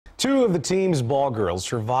Two of the team's ball girls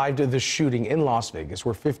survived the shooting in Las Vegas,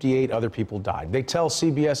 where 58 other people died. They tell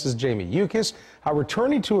CBS's Jamie Yukis how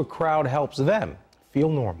returning to a crowd helps them feel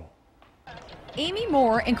normal. Amy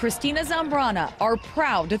Moore and Christina Zambrana are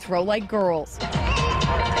proud to throw like girls.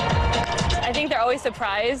 I think they're always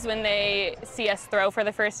surprised when they see us throw for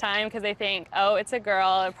the first time because they think, oh, it's a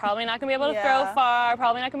girl, they're probably not going to be able to throw far,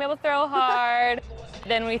 probably not going to be able to throw hard.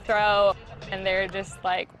 Then we throw, and they're just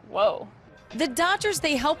like, whoa. The Dodgers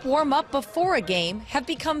they help warm up before a game have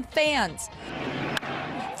become fans.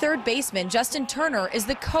 Third baseman Justin Turner is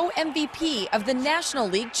the co-MVP of the National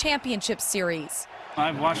League Championship Series.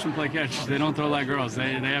 I've watched them play catch. They don't throw like girls.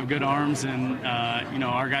 They have good arms, and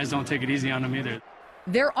our guys don't take it easy on them either.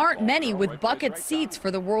 There aren't many with bucket seats for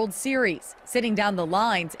the World Series. Sitting down the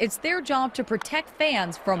lines, it's their job to protect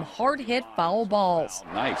fans from hard-hit foul balls.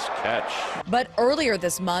 Nice catch. But earlier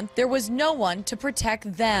this month, there was no one to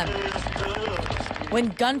protect them when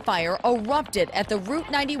Gunfire erupted at the Route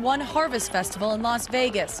 91 Harvest Festival in Las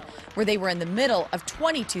Vegas, where they were in the middle of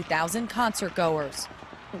 22,000 concertgoers.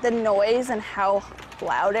 The noise and how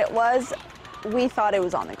loud it was, we thought it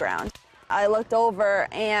was on the ground. I looked over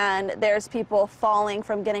and there's people falling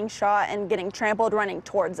from getting shot and getting trampled running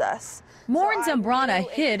towards us. Moore and Zambrana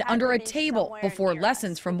hid under a table before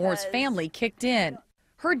lessons from Moore's family kicked in.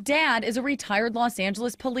 Her dad is a retired Los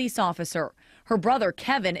Angeles police officer. Her brother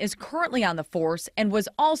Kevin is currently on the force and was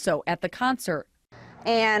also at the concert.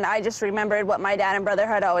 And I just remembered what my dad and brother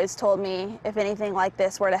had always told me: if anything like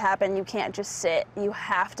this were to happen, you can't just sit. You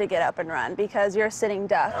have to get up and run because you're a sitting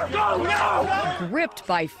duck. Go, no! Gripped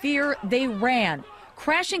by fear, they ran,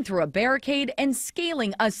 crashing through a barricade and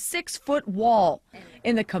scaling a 6-foot wall.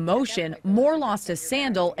 In the commotion, Moore lost a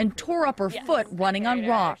sandal and tore up her foot running on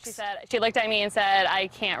rocks. She looked at me and said, I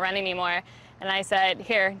can't run anymore. And I said,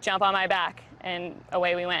 here, jump on my back. And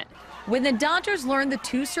away we went. When the Dodgers learned the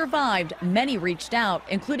two survived, many reached out,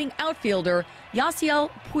 including outfielder Yasiel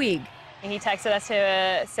Puig. He texted us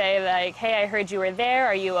to say, like, hey, I heard you were there.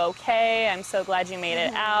 Are you okay? I'm so glad you made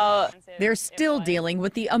it out. They're still dealing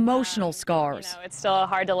with the emotional scars. It's still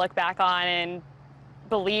hard to look back on and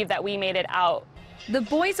believe that we made it out. The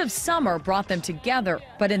Boys of Summer brought them together,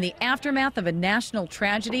 but in the aftermath of a national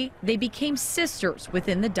tragedy, they became sisters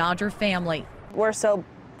within the Dodger family. We're so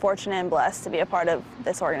fortunate and blessed to be a part of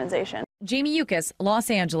this organization. Jamie Yukis, Los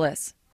Angeles.